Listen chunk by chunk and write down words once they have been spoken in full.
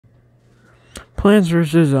Plants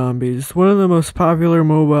vs. Zombies, one of the most popular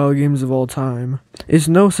mobile games of all time. It's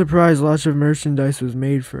no surprise lots of merchandise was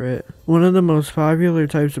made for it. One of the most popular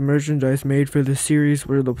types of merchandise made for the series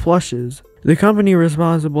were the plushes. The company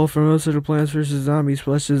responsible for most of the Plants vs. Zombies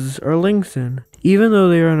plushes are Linxin. Even though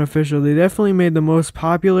they are unofficial, they definitely made the most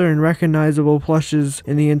popular and recognizable plushes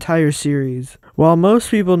in the entire series. While most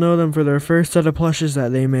people know them for their first set of plushes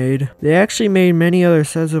that they made, they actually made many other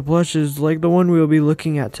sets of plushes like the one we will be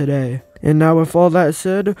looking at today. And now with all that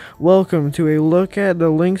said, welcome to a look at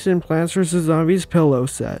the Linxin Plants vs. Zombies pillow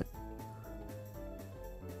set.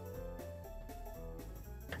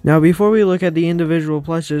 Now before we look at the individual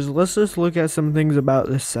plushes, let's just look at some things about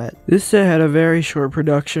this set. This set had a very short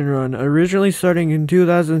production run, originally starting in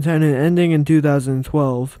 2010 and ending in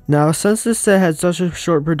 2012. Now since this set had such a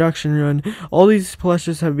short production run, all these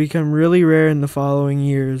plushes have become really rare in the following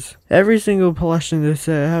years. Every single plush in this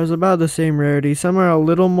set has about the same rarity, some are a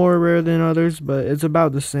little more rare than others, but it's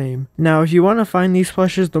about the same. Now if you want to find these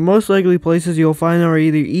plushes, the most likely places you'll find them are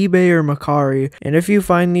either eBay or Mercari, and if you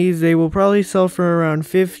find these, they will probably sell for around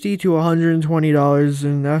 $50 to $120,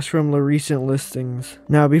 and that's from the recent listings.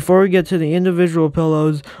 Now before we get to the individual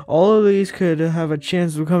pillows, all of these could have a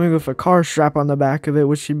chance of coming with a car strap on the back of it,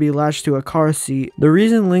 which should be latched to a car seat. The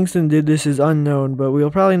reason Linxin did this is unknown, but we'll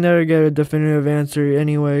probably never get a definitive answer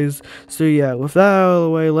anyways. So yeah, with that out of the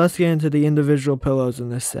way, let's get into the individual pillows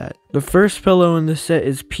in this set. The first pillow in this set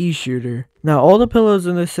is Pea Shooter. Now all the pillows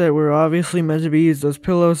in this set were obviously meant to be used as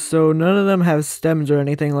pillows, so none of them have stems or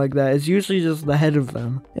anything like that. It's usually just the head of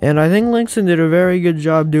them. And I think Linxin did a very good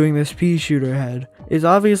job doing this Pea Shooter head. It's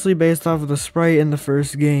obviously based off of the sprite in the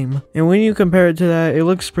first game, and when you compare it to that, it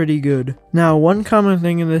looks pretty good. Now one common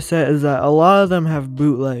thing in this set is that a lot of them have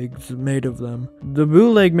bootlegs made of them. The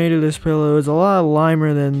bootleg made of this pillow is a lot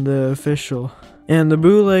limer than the official. And the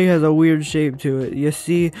bootleg has a weird shape to it. You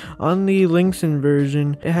see, on the Linxin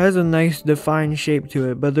version, it has a nice defined shape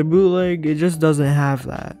to it, but the bootleg, it just doesn't have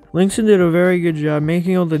that. Linxin did a very good job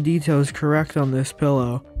making all the details correct on this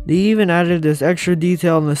pillow. They even added this extra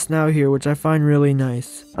detail on the snout here, which I find really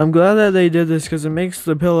nice. I'm glad that they did this because it makes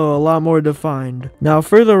the pillow a lot more defined. Now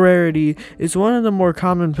for the rarity, it's one of the more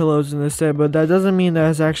common pillows in the set, but that doesn't mean that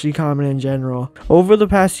it's actually common in general. Over the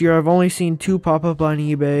past year, I've only seen 2 pop up on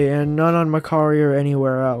eBay and none on Mercari or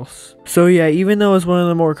anywhere else. So yeah, even though it's one of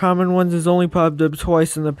the more common ones, it's only popped up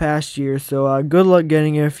twice in the past year, so good luck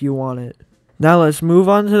getting it if you want it. Now let's move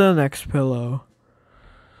on to the next pillow.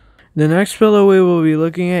 The next pillow we will be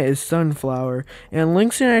looking at is Sunflower, and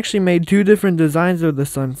Linxin actually made 2 different designs of the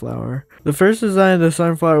Sunflower. The first design of the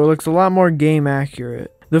Sunflower looks a lot more game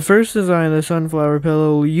accurate. The first design of the Sunflower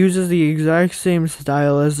pillow uses the exact same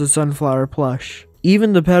style as the Sunflower plush.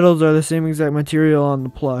 Even the petals are the same exact material on the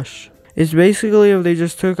plush. It's basically if they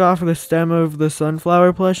just took off the stem of the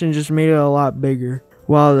Sunflower plush and just made it a lot bigger.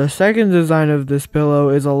 While the second design of this pillow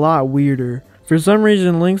is a lot weirder. For some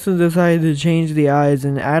reason, Linxin decided to change the eyes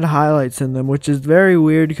and add highlights in them, which is very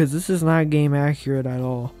weird because this is not game accurate at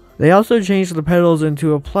all. They also changed the petals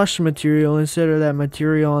into a plush material instead of that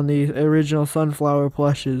material on the original Sunflower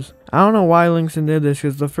plushes. I don't know why Linxin did this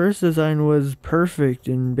because the first design was perfect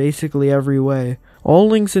in basically every way. All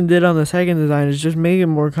Linxin did on the second design is just make it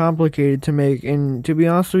more complicated to make, and to be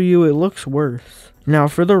honest with you, it looks worse. Now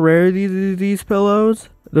for the rarity of these pillows,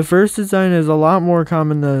 the first design is a lot more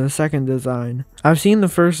common than the second design. I've seen the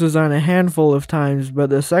first design a handful of times, but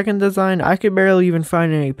the second design, I could barely even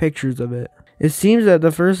find any pictures of it. It seems that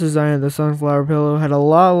the first design of the Sunflower pillow had a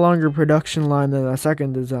lot longer production line than the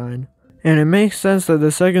second design. And it makes sense that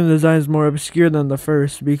the second design is more obscure than the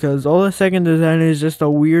first, because all the second design is just a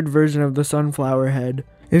weird version of the Sunflower head.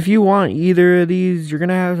 If you want either of these, you're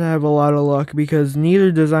gonna have a lot of luck, because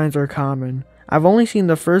neither designs are common. I've only seen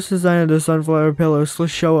the first design of the Sunflower pillow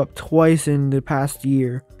show up twice in the past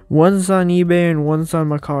year. One's on eBay and one's on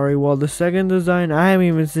Mercari, while the second design, I haven't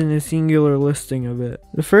even seen a singular listing of it.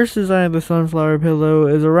 The first design of the Sunflower pillow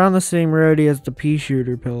is around the same rarity as the Pea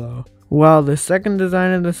Shooter pillow, while the second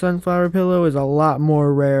design of the Sunflower pillow is a lot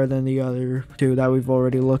more rare than the other 2 that we've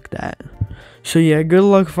already looked at. So yeah, good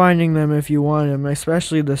luck finding them if you want them,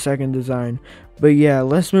 especially the second design. But yeah,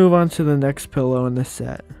 let's move on to the next pillow in the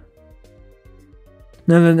set.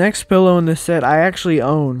 Now the next pillow in the set I actually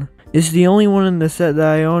own. It's the only one in the set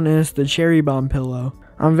that I own, and it's the Cherry Bomb pillow.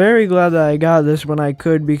 I'm very glad that I got this when I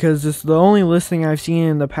could because it's the only listing I've seen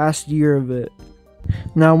in the past year of it.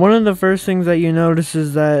 Now one of the first things that you notice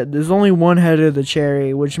is that there's only one head of the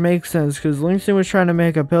cherry, which makes sense because Linxin was trying to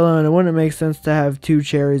make a pillow and it wouldn't make sense to have 2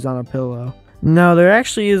 cherries on a pillow. Now, there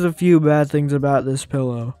actually is a few bad things about this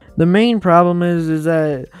pillow. The main problem is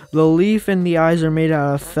that the leaf and the eyes are made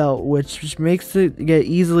out of felt, which makes it get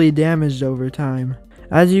easily damaged over time.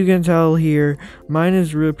 As you can tell here, mine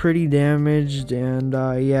is pretty damaged, and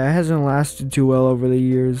yeah, it hasn't lasted too well over the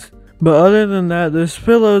years. But other than that, this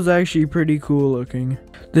pillow is actually pretty cool looking.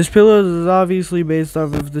 This pillow is obviously based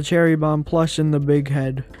off of the Cherry Bomb plush and the big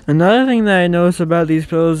head. Another thing that I noticed about these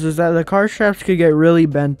pillows is that the car straps could get really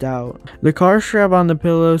bent out. The car strap on the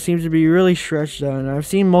pillow seems to be really stretched out, and I've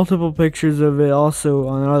seen multiple pictures of it also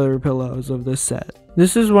on other pillows of this set.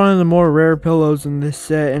 This is one of the more rare pillows in this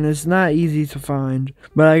set, and it's not easy to find.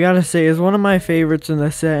 But I gotta say, it's one of my favorites in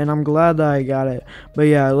this set, and I'm glad that I got it. But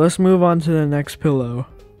yeah, let's move on to the next pillow.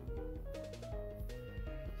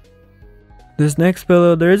 This next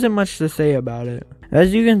pillow, there isn't much to say about it.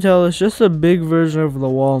 As you can tell, it's just a big version of the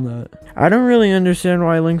walnut. I don't really understand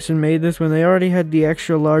why Linxin made this when they already had the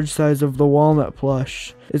extra large size of the walnut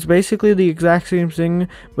plush. It's basically the exact same thing,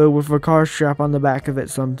 but with a car strap on the back of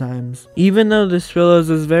it sometimes. Even though this pillow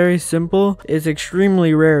is very simple, it's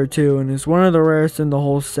extremely rare too, and it's one of the rarest in the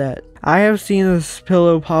whole set. I have seen this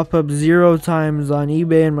pillow pop up 0 times on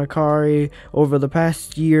eBay and Mercari over the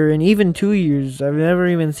past year and even 2 years. I've never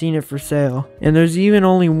even seen it for sale. And there's even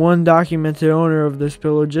only one documented owner of this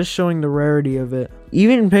pillow, just showing the rarity of it.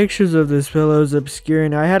 Even pictures of this pillow is obscure,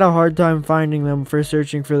 and I had a hard time finding them for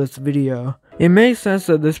searching for this video. It makes sense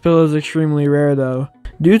that this pillow is extremely rare though.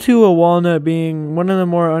 Due to a walnut being one of the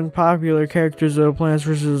more unpopular characters of the Plants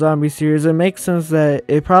vs. Zombies series, it makes sense that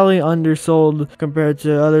it probably undersold compared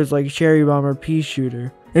to others like Cherry Bomb or Pea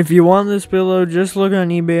Shooter. If you want this pillow, just look on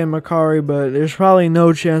eBay and Mercari, but there's probably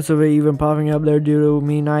no chance of it even popping up there due to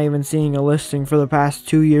me not even seeing a listing for the past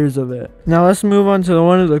 2 years of it. Now let's move on to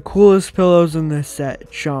one of the coolest pillows in this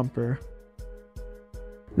set, Chomper.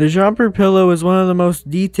 The Chomper pillow is one of the most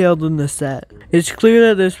detailed in the set. It's clear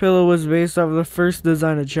that this pillow was based off the first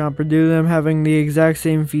design of Chomper due to them having the exact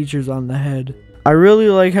same features on the head. I really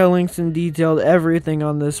like how Linxin detailed everything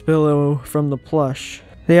on this pillow from the plush.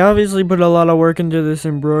 They obviously put a lot of work into this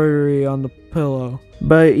embroidery on the pillow.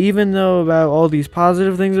 But even though about all these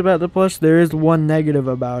positive things about the plush, there is one negative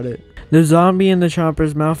about it. The zombie in the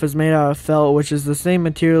Chomper's mouth is made out of felt, which is the same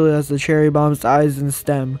material as the Cherry Bomb's eyes and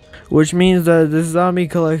stem, which means that this zombie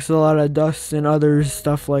collects a lot of dust and other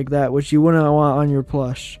stuff like that, which you wouldn't want on your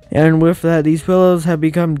plush. And with that, these pillows have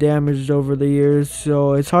become damaged over the years,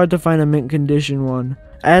 so it's hard to find a mint condition one.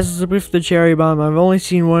 As with the Cherry Bomb, I've only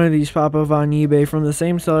seen one of these pop up on eBay from the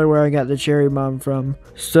same seller where I got the Cherry Bomb from.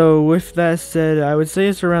 So with that said, I would say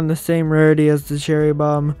it's around the same rarity as the Cherry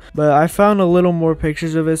Bomb, but I found a little more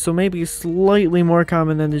pictures of it, so maybe slightly more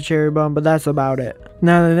common than the Cherry Bomb, but that's about it.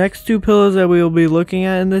 Now the next two pillows that we will be looking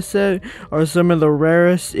at in this set are some of the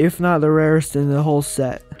rarest, if not the rarest in the whole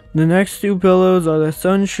set. The next two pillows are the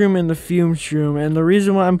Sun Shroom and the Fume Shroom, and the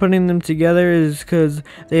reason why I'm putting them together is because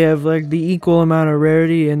they have like the equal amount of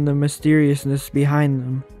rarity and the mysteriousness behind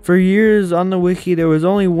them. For years on the wiki there was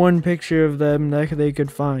only one picture of them that they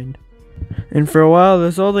could find. And for a while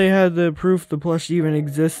that's all they had the proof the plush even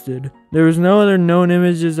existed. There was no other known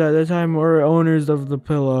images at the time or owners of the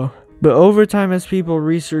pillow. But over time as people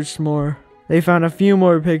researched more, they found a few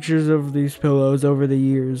more pictures of these pillows over the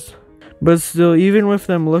years. But still, even with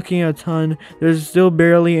them looking a ton, there's still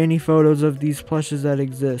barely any photos of these plushes that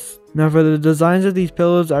exist. Now for the designs of these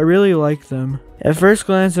pillows, I really like them. At first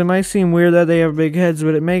glance, it might seem weird that they have big heads,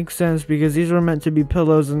 but it makes sense because these were meant to be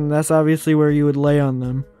pillows and that's obviously where you would lay on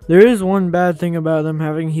them. There is one bad thing about them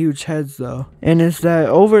having huge heads though, and it's that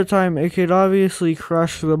over time it could obviously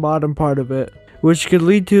crush the bottom part of it, which could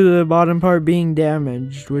lead to the bottom part being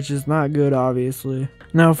damaged, which is not good obviously.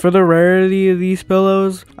 Now for the rarity of these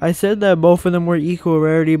pillows, I said that both of them were equal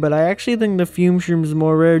rarity, but I actually think the Fume Shroom is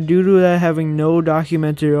more rare due to that having no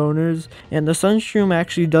documented owners, and the Sun Shroom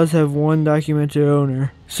actually does have one documented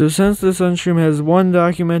owner. So since the Sun Shroom has one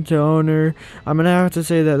documented owner, I'm gonna have to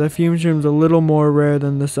say that the Fume Shroom is a little more rare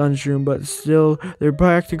than the Sun Shroom, but still, they're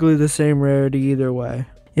practically the same rarity either way.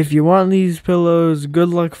 If you want these pillows, good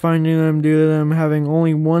luck finding them due to them having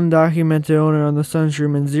only one documented owner on the Sun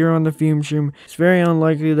Shroom and 0 on the Fume Shroom. It's very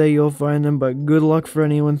unlikely that you'll find them, but good luck for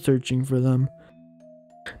anyone searching for them.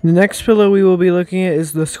 The next pillow we will be looking at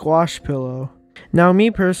is the Squash pillow. Now me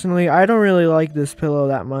personally, I don't really like this pillow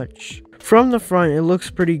that much. From the front it looks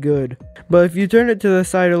pretty good, but if you turn it to the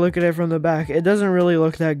side or look at it from the back, it doesn't really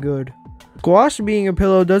look that good. Squash being a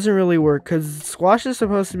pillow doesn't really work because Squash is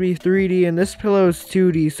supposed to be 3D and this pillow is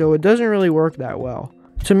 2D, so it doesn't really work that well.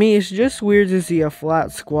 To me, it's just weird to see a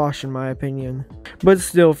flat squash in my opinion. But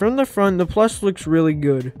still, from the front, the plush looks really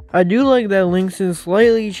good. I do like that Linxin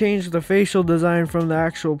slightly changed the facial design from the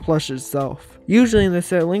actual plush itself. Usually in the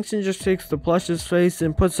set, Linxin just takes the plush's face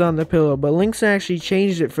and puts it on the pillow, but Linxin actually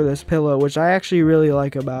changed it for this pillow, which I actually really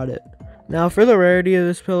like about it. Now for the rarity of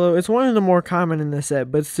this pillow, it's one of the more common in the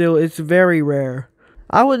set, but still, it's very rare.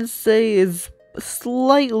 I would say it's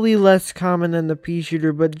slightly less common than the pea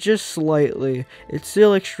shooter, but just slightly. It's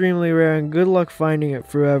still extremely rare and good luck finding it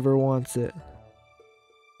for whoever wants it.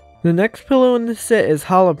 The next pillow in this set is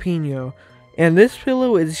Jalapeno, and this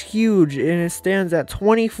pillow is huge and it stands at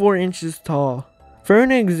 24 inches tall. For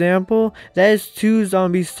an example, that is 2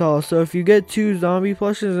 zombies tall, so if you get 2 zombie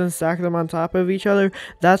plushes and stack them on top of each other,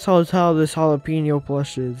 that's how tall this Jalapeno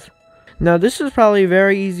plush is. Now this is probably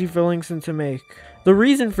very easy for Linxin to make. The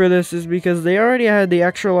reason for this is because they already had the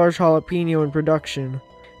extra large jalapeno in production,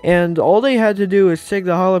 and all they had to do is take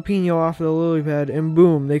the jalapeno off the lily pad and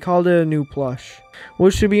boom, they called it a new plush.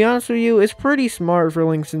 Which, to be honest with you, is pretty smart for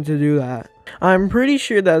Linxin to do that. I'm pretty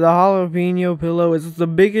sure that the jalapeno pillow is the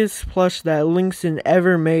biggest plush that Linxin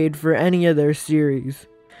ever made for any of their series,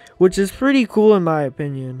 which is pretty cool in my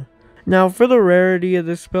opinion. Now for the rarity of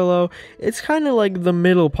this pillow, it's kind of like the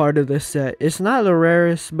middle part of this set. It's not the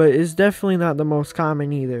rarest, but it's definitely not the most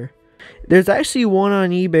common either. There's actually one on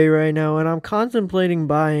eBay right now and I'm contemplating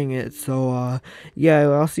buying it, so yeah,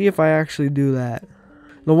 I'll see if I actually do that.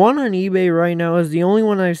 The one on eBay right now is the only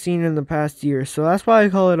one I've seen in the past year, so that's why I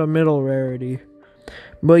call it a middle rarity.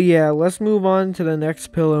 But yeah, let's move on to the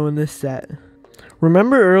next pillow in this set.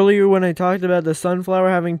 Remember earlier when I talked about the sunflower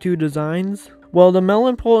having 2 designs? Well, the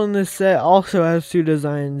melon pole in this set also has 2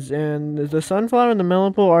 designs, and the sunflower and the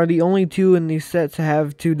melon pole are the only 2 in these sets to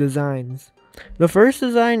have 2 designs. The first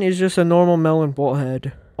design is just a normal melon pole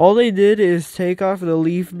head. All they did is take off the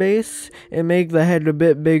leaf base and make the head a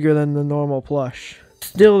bit bigger than the normal plush.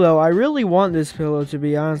 Still though, I really want this pillow, to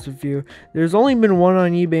be honest with you. There's only been one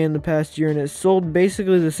on eBay in the past year and it sold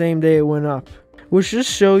basically the same day it went up, which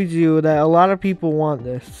just shows you that a lot of people want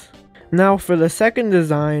this. Now for the second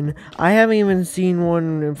design, I haven't even seen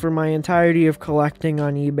one for my entirety of collecting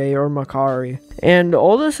on eBay or Mercari. And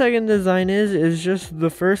all the second design is just the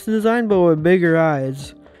first design but with bigger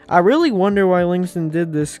eyes. I really wonder why Linxin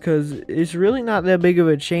did this, because it's really not that big of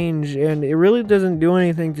a change and it really doesn't do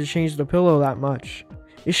anything to change the pillow that much.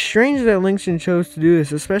 It's strange that Linxin chose to do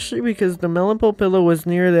this, especially because the melon pole pillow was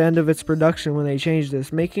near the end of its production when they changed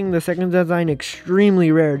this, making the second design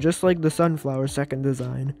extremely rare, just like the sunflower second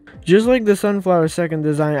design. Just like the sunflower second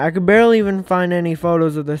design, I could barely even find any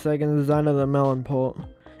photos of the second design of the melon pole.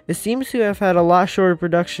 It seems to have had a lot shorter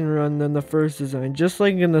production run than the first design, just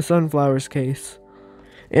like in the sunflower's case.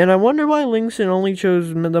 And I wonder why Linxin only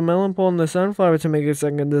chose the melon pole and the sunflower to make a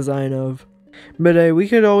second design of. But hey, we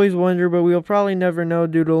could always wonder, but we'll probably never know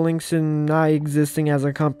due to Linxin not existing as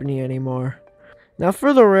a company anymore. Now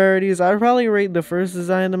for the rarities, I'd probably rate the first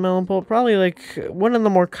design of the melon pole probably like one of the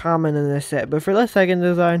more common in this set. But for the second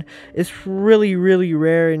design, it's really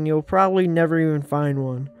rare and you'll probably never even find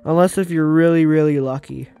one. Unless if you're really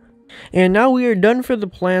lucky. And now we are done for the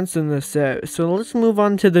plants in this set, so let's move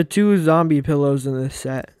on to the 2 zombie pillows in this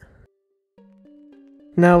set.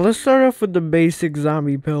 Now let's start off with the basic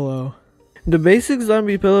zombie pillow. The basic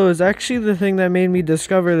zombie pillow is actually the thing that made me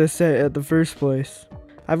discover this set at the first place.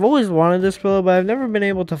 I've always wanted this pillow, but I've never been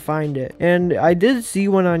able to find it. And I did see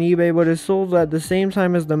one on eBay, but it sold at the same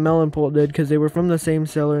time as the melon pole did because they were from the same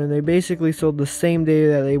seller and they basically sold the same day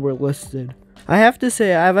that they were listed. I have to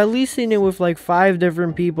say, I've at least seen it with like 5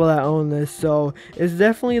 different people that own this, so it's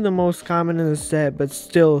definitely the most common in the set, but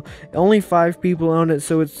still, only 5 people own it,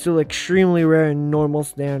 so it's still extremely rare in normal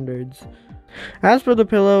standards. As for the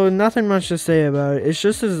pillow, nothing much to say about it. It's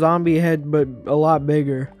just a zombie head, but a lot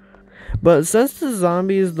bigger. But since the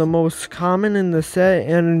zombie is the most common in the set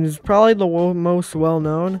and is probably the most well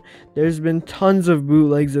known, there's been tons of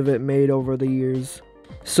bootlegs of it made over the years.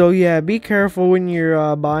 So yeah, be careful when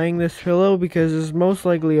you're buying this pillow because it's most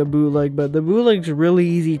likely a bootleg, but the bootleg's really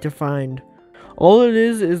easy to find. All it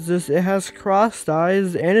is this, it has crossed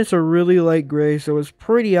eyes and it's a really light gray, so it's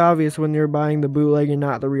pretty obvious when you're buying the bootleg and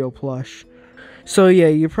not the real plush. So yeah,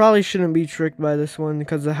 you probably shouldn't be tricked by this one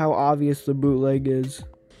because of how obvious the bootleg is.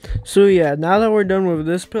 So yeah, now that we're done with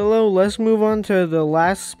this pillow, let's move on to the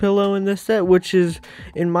last pillow in this set, which is,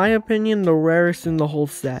 in my opinion, the rarest in the whole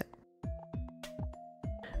set.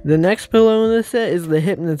 The next pillow in this set is the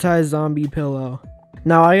hypnotized zombie pillow.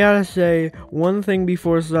 Now I gotta say, one thing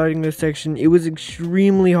before starting this section, it was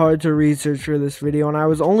extremely hard to research for this video and I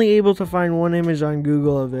was only able to find one image on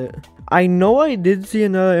Google of it. I know I did see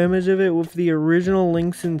another image of it with the original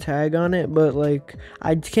Linxin tag on it, but like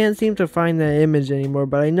I can't seem to find that image anymore,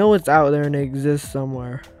 but I know it's out there and it exists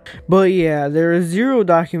somewhere. But yeah, there are 0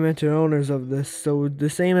 documented owners of this, so the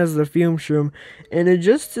same as the fume shroom, and it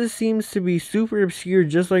just seems to be super obscure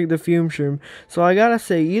just like the fume shroom. So I gotta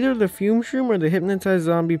say, either the fume shroom or the hypnotized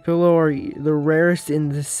zombie pillow are the rarest in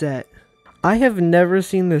the set. I have never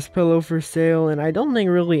seen this pillow for sale, and I don't think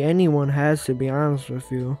really anyone has, to be honest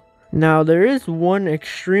with you. Now, there is one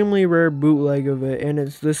extremely rare bootleg of it, and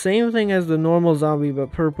it's the same thing as the normal zombie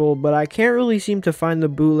but purple, but I can't really seem to find the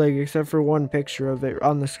bootleg except for one picture of it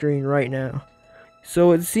on the screen right now.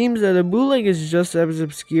 So it seems that the bootleg is just as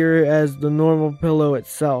obscure as the normal pillow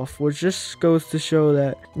itself, which just goes to show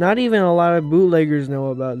that not even a lot of bootleggers know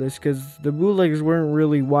about this, because the bootlegs weren't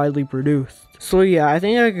really widely produced. So yeah, I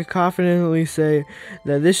think I could confidently say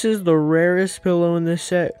that this is the rarest pillow in this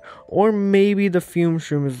set, or maybe the fume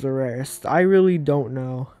shroom is the rarest. I really don't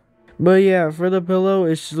know. But yeah, for the pillow,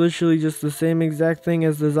 it's literally just the same exact thing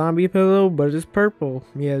as the zombie pillow, but it's purple.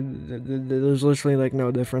 Yeah, there's literally like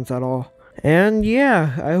no difference at all. And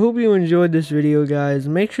yeah, I hope you enjoyed this video, guys.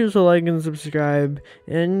 Make sure to like and subscribe,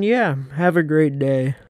 and yeah, have a great day.